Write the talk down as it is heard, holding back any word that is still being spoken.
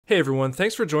Hey everyone,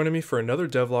 thanks for joining me for another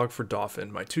devlog for Dauphin,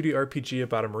 my 2D RPG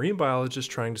about a marine biologist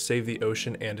trying to save the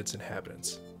ocean and its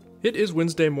inhabitants. It is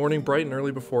Wednesday morning, bright and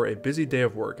early before a busy day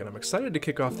of work, and I'm excited to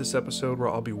kick off this episode where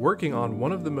I'll be working on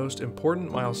one of the most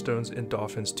important milestones in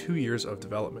Dauphin's 2 years of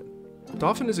development.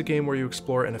 Dauphin is a game where you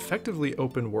explore an effectively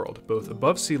open world, both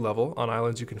above sea level, on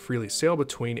islands you can freely sail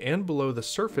between, and below the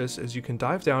surface as you can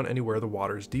dive down anywhere the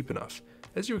water is deep enough.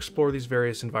 As you explore these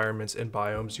various environments and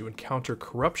biomes, you encounter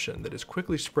corruption that is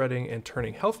quickly spreading and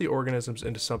turning healthy organisms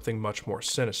into something much more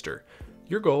sinister.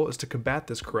 Your goal is to combat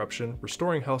this corruption,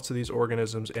 restoring health to these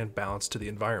organisms and balance to the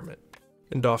environment.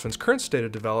 In Dauphin's current state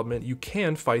of development, you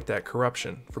can fight that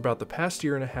corruption. For about the past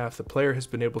year and a half, the player has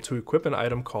been able to equip an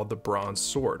item called the Bronze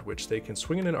Sword, which they can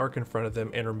swing in an arc in front of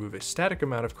them and remove a static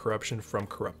amount of corruption from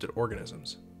corrupted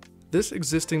organisms. This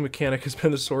existing mechanic has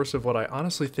been the source of what I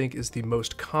honestly think is the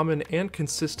most common and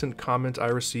consistent comment I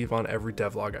receive on every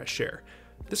devlog I share.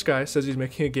 This guy says he's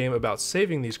making a game about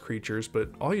saving these creatures, but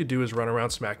all you do is run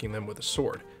around smacking them with a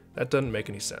sword. That doesn't make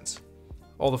any sense.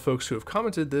 All the folks who have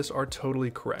commented this are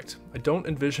totally correct. I don't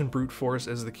envision brute force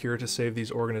as the cure to save these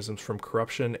organisms from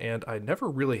corruption, and I never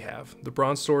really have. The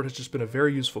Bronze Sword has just been a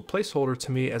very useful placeholder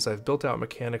to me as I've built out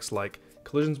mechanics like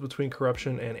collisions between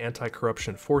corruption and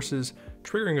anti-corruption forces,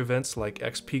 triggering events like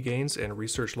XP gains and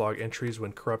research log entries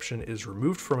when corruption is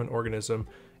removed from an organism,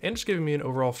 and just giving me an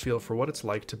overall feel for what it's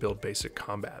like to build basic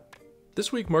combat.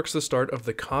 This week marks the start of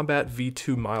the Combat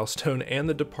V2 milestone and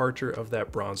the departure of that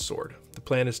Bronze Sword. The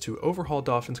plan is to overhaul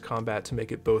Dauphin's combat to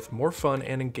make it both more fun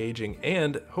and engaging,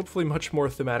 and hopefully much more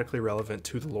thematically relevant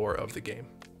to the lore of the game.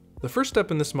 The first step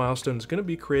in this milestone is going to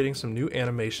be creating some new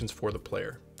animations for the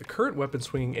player. The current weapon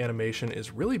swinging animation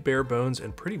is really bare bones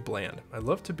and pretty bland. I'd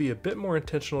love to be a bit more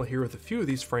intentional here with a few of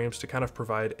these frames to kind of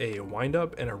provide a wind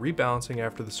up and a rebalancing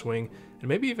after the swing, and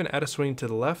maybe even add a swing to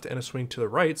the left and a swing to the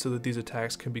right so that these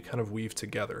attacks can be kind of weaved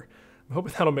together. I'm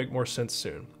hoping that'll make more sense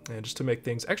soon. And just to make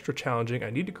things extra challenging,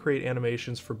 I need to create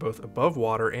animations for both above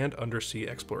water and undersea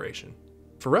exploration.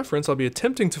 For reference, I'll be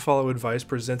attempting to follow advice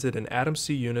presented in Adam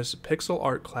C. Eunice' Pixel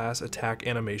Art Class Attack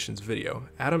Animations video.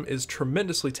 Adam is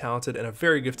tremendously talented and a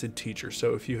very gifted teacher,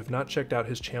 so if you have not checked out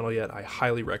his channel yet, I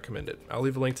highly recommend it. I'll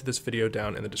leave a link to this video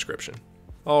down in the description.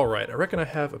 Alright, I reckon I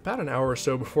have about an hour or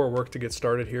so before work to get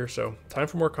started here, so time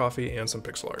for more coffee and some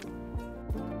pixel art.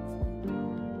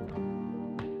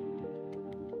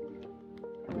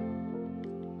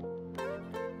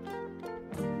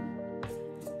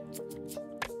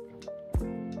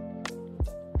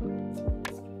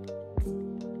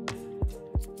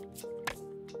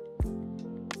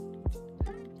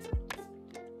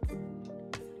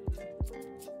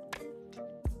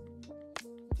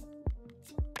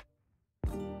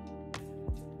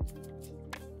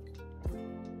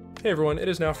 Hey everyone, it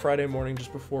is now Friday morning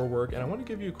just before work, and I want to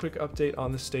give you a quick update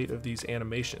on the state of these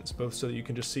animations, both so that you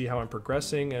can just see how I'm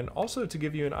progressing and also to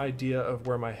give you an idea of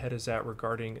where my head is at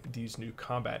regarding these new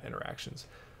combat interactions.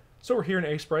 So we're here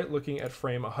in Sprite looking at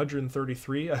frame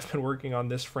 133. I've been working on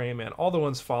this frame and all the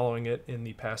ones following it in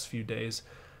the past few days,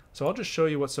 so I'll just show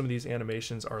you what some of these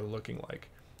animations are looking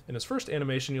like. In this first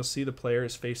animation, you'll see the player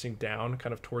is facing down,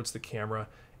 kind of towards the camera,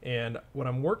 and what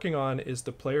I'm working on is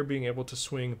the player being able to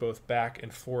swing both back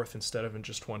and forth instead of in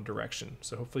just one direction.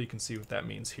 So hopefully you can see what that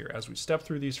means here. As we step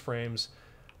through these frames,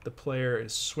 the player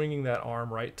is swinging that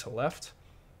arm right to left.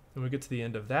 When we get to the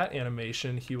end of that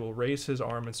animation, he will raise his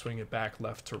arm and swing it back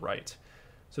left to right.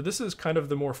 So this is kind of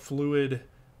the more fluid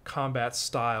combat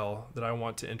style that I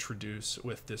want to introduce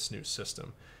with this new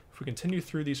system. If we continue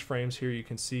through these frames here, you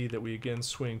can see that we again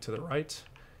swing to the right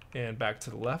and back to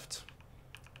the left,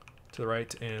 to the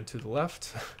right and to the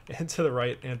left, and to the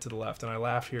right and to the left. And I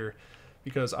laugh here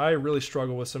because I really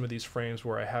struggle with some of these frames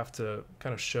where I have to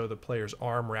kind of show the player's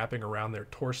arm wrapping around their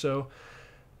torso.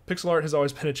 Pixel art has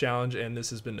always been a challenge, and this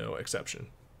has been no exception.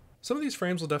 Some of these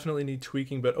frames will definitely need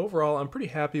tweaking, but overall I'm pretty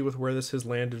happy with where this has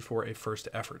landed for a first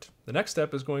effort. The next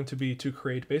step is going to be to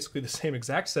create basically the same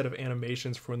exact set of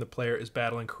animations for when the player is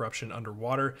battling corruption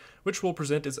underwater, which will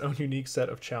present its own unique set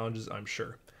of challenges, I'm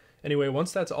sure. Anyway,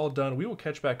 once that's all done, we will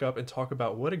catch back up and talk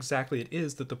about what exactly it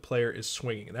is that the player is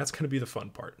swinging, and that's going to be the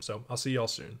fun part. So I'll see y'all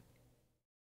soon.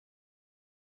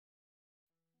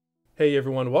 Hey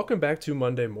everyone, welcome back to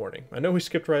Monday morning. I know we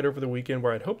skipped right over the weekend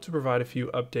where I'd hoped to provide a few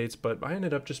updates, but I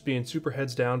ended up just being super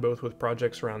heads down both with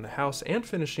projects around the house and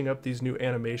finishing up these new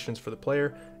animations for the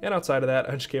player, and outside of that,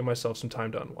 I just gave myself some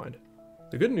time to unwind.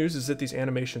 The good news is that these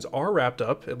animations are wrapped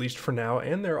up, at least for now,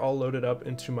 and they're all loaded up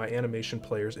into my animation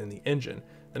players in the engine.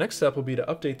 The next step will be to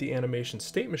update the animation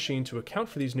state machine to account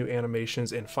for these new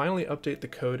animations and finally update the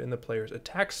code in the player's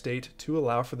attack state to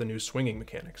allow for the new swinging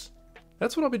mechanics.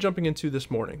 That's what I'll be jumping into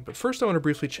this morning, but first I want to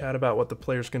briefly chat about what the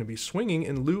player's going to be swinging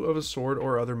in lieu of a sword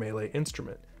or other melee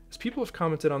instrument. As people have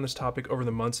commented on this topic over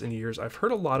the months and years, I've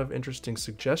heard a lot of interesting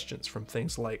suggestions, from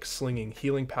things like slinging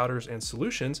healing powders and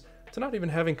solutions, to not even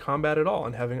having combat at all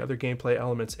and having other gameplay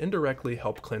elements indirectly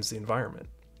help cleanse the environment.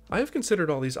 I have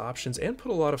considered all these options and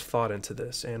put a lot of thought into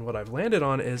this, and what I've landed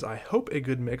on is I hope a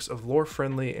good mix of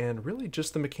lore-friendly and really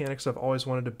just the mechanics I've always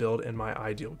wanted to build in my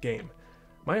ideal game.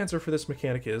 My answer for this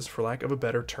mechanic is, for lack of a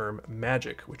better term,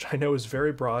 magic, which I know is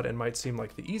very broad and might seem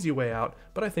like the easy way out,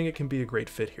 but I think it can be a great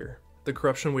fit here. The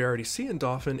corruption we already see in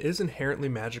Dauphin is inherently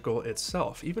magical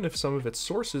itself, even if some of its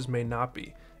sources may not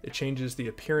be. It changes the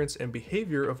appearance and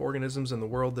behavior of organisms in the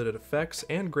world that it affects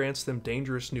and grants them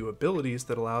dangerous new abilities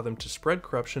that allow them to spread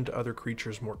corruption to other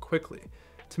creatures more quickly.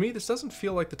 To me, this doesn't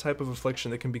feel like the type of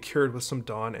affliction that can be cured with some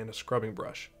Dawn and a scrubbing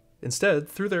brush. Instead,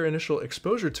 through their initial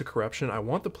exposure to corruption, I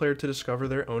want the player to discover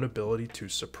their own ability to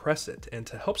suppress it, and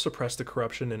to help suppress the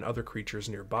corruption in other creatures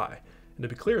nearby. And to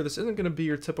be clear, this isn't going to be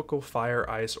your typical fire,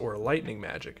 ice, or lightning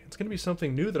magic. It's going to be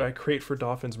something new that I create for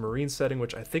Dauphin's marine setting,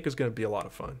 which I think is going to be a lot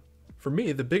of fun. For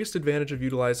me, the biggest advantage of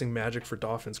utilizing magic for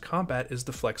Dauphin's combat is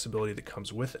the flexibility that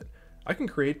comes with it. I can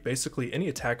create basically any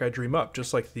attack I dream up,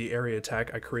 just like the area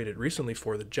attack I created recently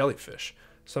for the jellyfish.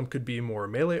 Some could be more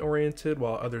melee oriented,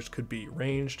 while others could be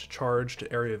ranged, charged,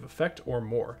 area of effect, or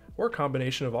more, or a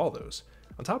combination of all those.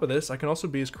 On top of this, I can also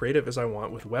be as creative as I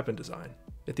want with weapon design.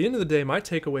 At the end of the day, my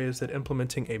takeaway is that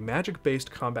implementing a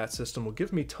magic-based combat system will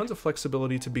give me tons of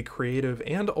flexibility to be creative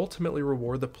and ultimately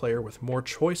reward the player with more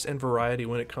choice and variety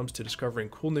when it comes to discovering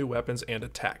cool new weapons and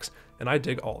attacks, and I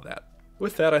dig all that.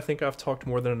 With that, I think I've talked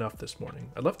more than enough this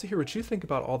morning. I'd love to hear what you think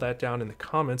about all that down in the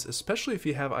comments, especially if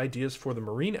you have ideas for the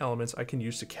marine elements I can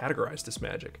use to categorize this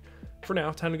magic. For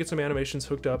now, time to get some animations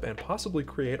hooked up and possibly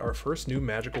create our first new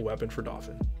magical weapon for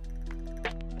Dauphin.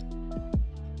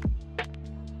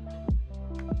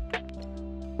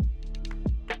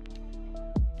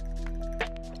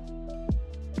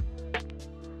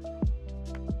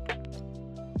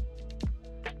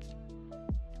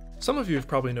 Some of you have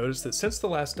probably noticed that since the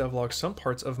last devlog, some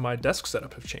parts of my desk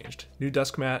setup have changed. New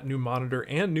desk mat, new monitor,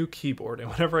 and new keyboard, and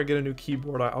whenever I get a new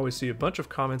keyboard I always see a bunch of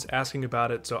comments asking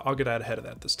about it, so I'll get out ahead of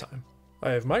that this time.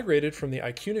 I have migrated from the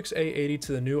iQnix A80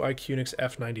 to the new iQnix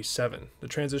F97. The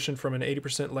transition from an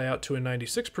 80% layout to a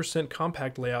 96%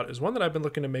 compact layout is one that I've been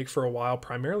looking to make for a while,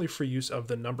 primarily for use of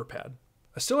the number pad.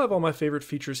 I still have all my favorite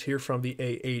features here from the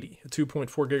A80, a 2.4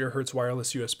 GHz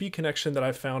wireless USB connection that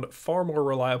I've found far more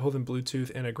reliable than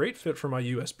Bluetooth and a great fit for my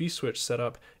USB switch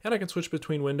setup, and I can switch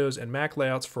between Windows and Mac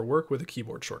layouts for work with a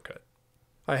keyboard shortcut.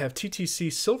 I have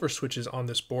TTC silver switches on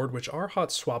this board, which are hot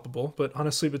swappable, but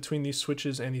honestly between these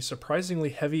switches and the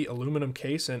surprisingly heavy aluminum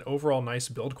case and overall nice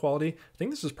build quality, I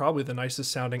think this is probably the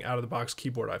nicest sounding out-of-the-box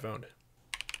keyboard I've owned.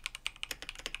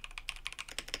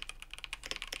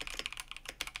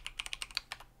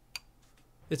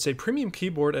 It's a premium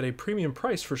keyboard at a premium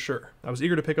price for sure. I was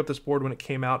eager to pick up this board when it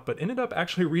came out, but ended up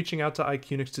actually reaching out to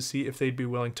iQnix to see if they'd be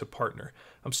willing to partner.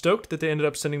 I'm stoked that they ended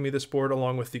up sending me this board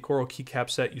along with the Coral keycap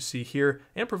set you see here,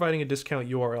 and providing a discount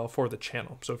URL for the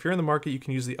channel. So if you're in the market, you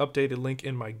can use the updated link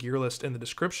in my gear list in the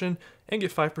description and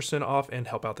get 5% off and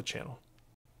help out the channel.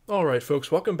 Alright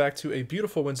folks, welcome back to a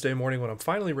beautiful Wednesday morning when I'm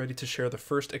finally ready to share the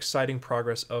first exciting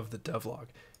progress of the devlog.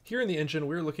 Here in the engine,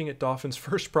 we're looking at Dauphin's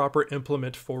first proper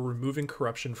implement for removing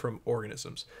corruption from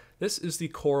organisms. This is the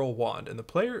Coral Wand, and the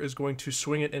player is going to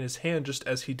swing it in his hand just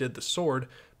as he did the sword,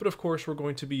 but of course we're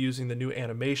going to be using the new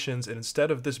animations, and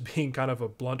instead of this being kind of a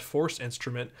blunt force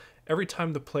instrument, every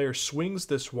time the player swings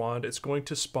this wand, it's going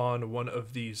to spawn one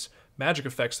of these magic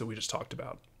effects that we just talked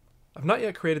about. I've not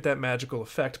yet created that magical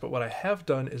effect, but what I have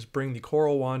done is bring the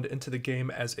Coral Wand into the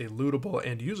game as a lootable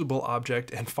and usable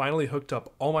object, and finally hooked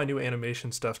up all my new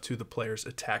animation stuff to the player's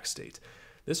attack state.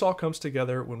 This all comes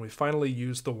together when we finally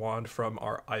use the wand from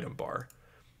our item bar.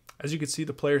 As you can see,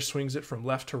 the player swings it from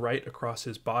left to right across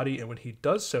his body, and when he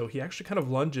does so, he actually kind of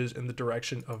lunges in the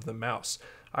direction of the mouse.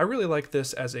 I really like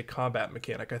this as a combat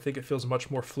mechanic. I think it feels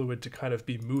much more fluid to kind of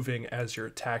be moving as you're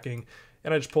attacking,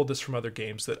 and I just pulled this from other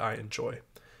games that I enjoy.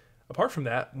 Apart from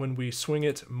that, when we swing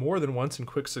it more than once in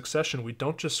quick succession, we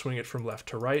don't just swing it from left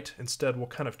to right. Instead, we'll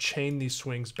kind of chain these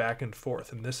swings back and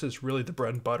forth, and this is really the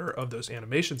bread and butter of those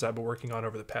animations I've been working on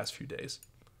over the past few days.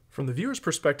 From the viewer's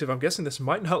perspective, I'm guessing this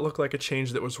might not look like a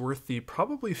change that was worth the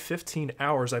probably 15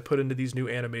 hours I put into these new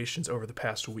animations over the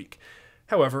past week.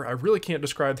 However, I really can't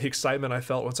describe the excitement I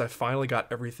felt once I finally got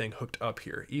everything hooked up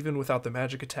here. Even without the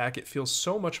magic attack, it feels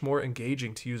so much more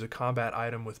engaging to use a combat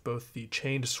item with both the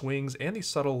chained swings and the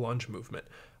subtle lunge movement.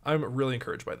 I'm really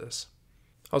encouraged by this.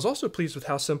 I was also pleased with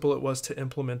how simple it was to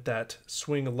implement that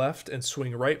swing left and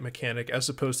swing right mechanic as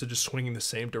opposed to just swinging the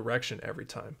same direction every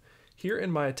time. Here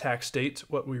in my attack state,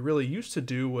 what we really used to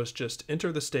do was just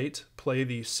enter the state, play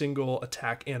the single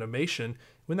attack animation.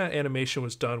 When that animation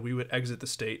was done, we would exit the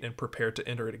state and prepare to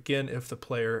enter it again if the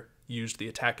player used the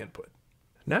attack input.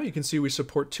 Now you can see we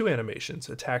support two animations,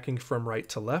 attacking from right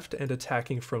to left and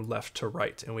attacking from left to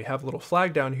right. And we have a little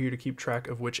flag down here to keep track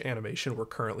of which animation we're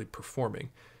currently performing.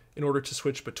 In order to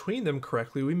switch between them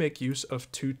correctly, we make use of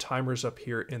two timers up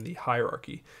here in the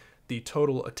hierarchy. The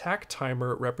total attack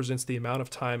timer represents the amount of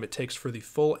time it takes for the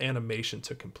full animation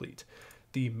to complete.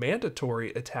 The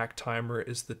mandatory attack timer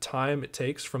is the time it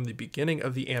takes from the beginning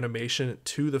of the animation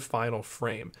to the final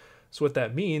frame. So what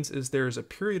that means is there is a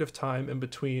period of time in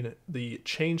between the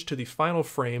change to the final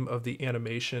frame of the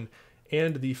animation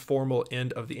and the formal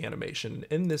end of the animation.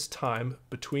 In this time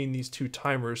between these two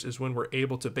timers is when we're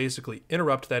able to basically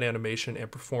interrupt that animation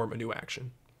and perform a new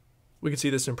action. We can see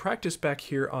this in practice back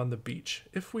here on the beach.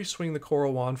 If we swing the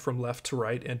coral wand from left to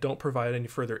right and don't provide any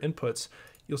further inputs,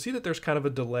 you'll see that there's kind of a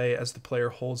delay as the player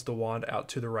holds the wand out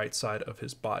to the right side of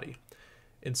his body.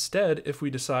 Instead, if we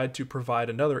decide to provide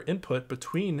another input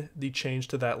between the change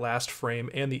to that last frame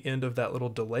and the end of that little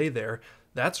delay there,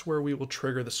 that's where we will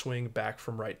trigger the swing back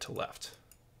from right to left.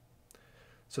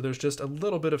 So there's just a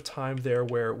little bit of time there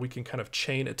where we can kind of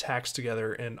chain attacks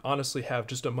together and honestly have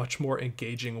just a much more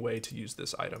engaging way to use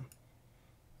this item.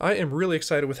 I am really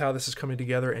excited with how this is coming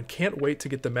together and can't wait to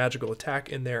get the magical attack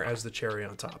in there as the cherry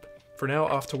on top. For now,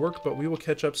 off to work, but we will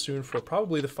catch up soon for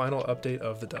probably the final update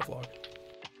of the devlog.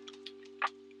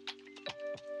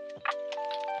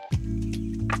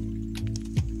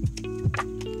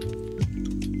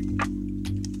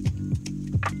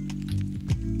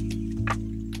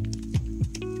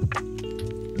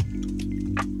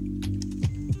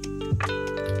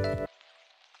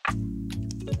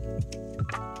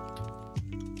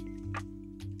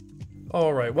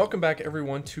 Alright, welcome back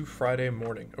everyone to Friday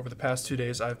morning. Over the past 2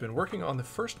 days I've been working on the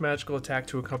first magical attack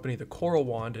to accompany the coral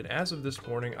wand, and as of this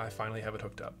morning I finally have it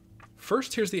hooked up.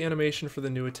 First, here's the animation for the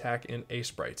new attack in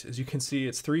Sprite. As you can see,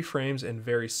 it's 3 frames and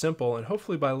very simple, and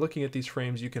hopefully by looking at these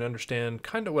frames you can understand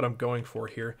kind of what I'm going for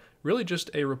here. Really just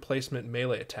a replacement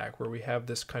melee attack where we have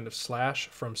this kind of slash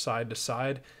from side to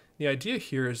side. The idea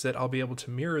here is that I'll be able to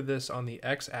mirror this on the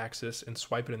x-axis and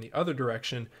swipe it in the other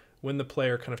direction when the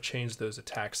player kind of changes those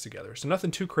attacks together. So nothing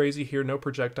too crazy here, no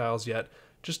projectiles yet,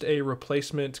 just a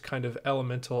replacement kind of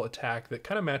elemental attack that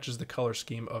kind of matches the color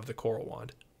scheme of the coral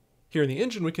wand. Here in the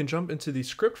engine, we can jump into the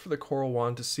script for the coral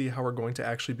wand to see how we're going to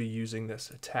actually be using this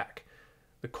attack.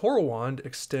 The coral wand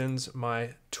extends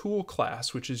my tool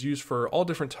class, which is used for all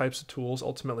different types of tools,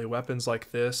 ultimately weapons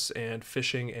like this and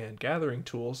fishing and gathering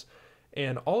tools.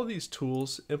 And all of these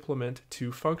tools implement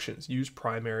 2 functions, use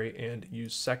primary and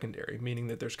use secondary, meaning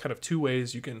that there's kind of 2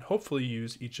 ways you can hopefully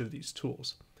use each of these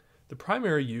tools. The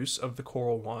primary use of the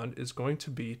coral wand is going to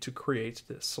be to create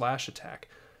this slash attack.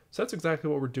 So that's exactly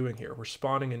what we're doing here. We're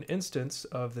spawning an instance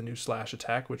of the new slash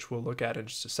attack, which we'll look at in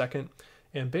just a second.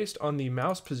 And based on the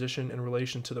mouse position in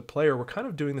relation to the player, we're kind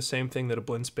of doing the same thing that a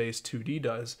blend space 2D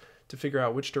does to figure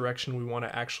out which direction we want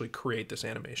to actually create this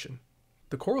animation.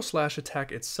 The coral slash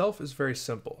attack itself is very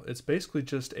simple. It's basically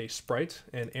just a sprite,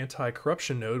 an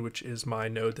anti-corruption node, which is my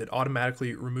node that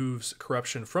automatically removes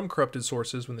corruption from corrupted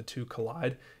sources when the 2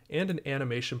 collide, and an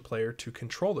animation player to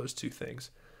control those 2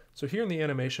 things. So here in the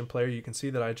animation player, you can see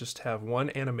that I just have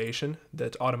one animation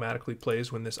that automatically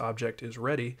plays when this object is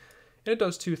ready, and it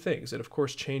does 2 things. It of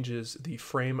course changes the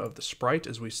frame of the sprite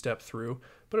as we step through,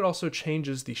 but it also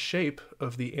changes the shape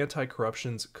of the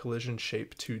anti-corruption's collision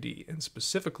shape 2D, and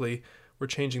specifically we're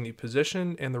changing the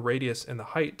position and the radius and the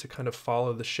height to kind of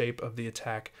follow the shape of the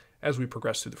attack as we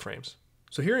progress through the frames.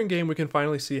 So here in game we can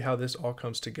finally see how this all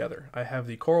comes together. I have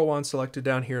the coral wand selected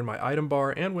down here in my item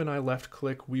bar, and when I left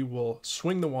click we will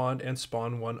swing the wand and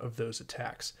spawn one of those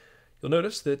attacks. You'll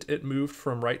notice that it moved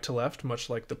from right to left much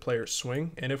like the player's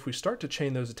swing, and if we start to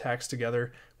chain those attacks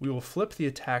together we will flip the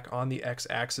attack on the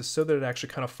x-axis so that it actually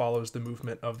kind of follows the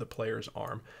movement of the player's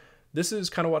arm. This is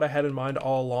kind of what I had in mind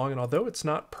all along, and although it's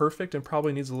not perfect and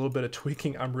probably needs a little bit of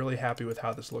tweaking, I'm really happy with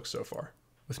how this looks so far.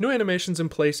 With new animations in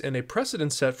place and a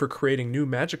precedent set for creating new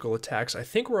magical attacks, I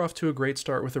think we're off to a great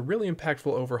start with a really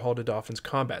impactful overhaul to Dauphin's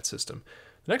combat system.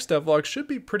 The next devlog should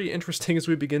be pretty interesting as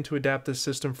we begin to adapt this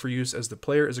system for use as the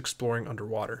player is exploring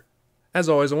underwater. As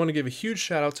always, I want to give a huge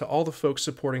shout out to all the folks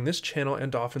supporting this channel and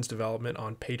Dauphin's development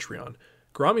on Patreon.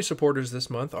 Garami supporters this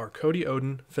month are Cody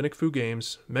Odin, Finnick Fu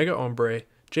Games, Mega Ombre,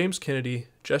 James Kennedy,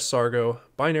 Jess Sargo,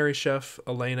 Binary Chef,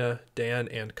 Elena, Dan,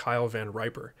 and Kyle Van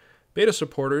Riper. Beta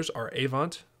supporters are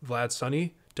Avant, Vlad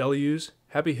Sunny, Deleuze,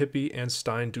 Happy Hippie, and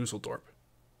Stein Dusseldorp.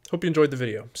 Hope you enjoyed the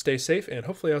video. Stay safe, and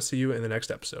hopefully I'll see you in the next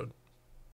episode.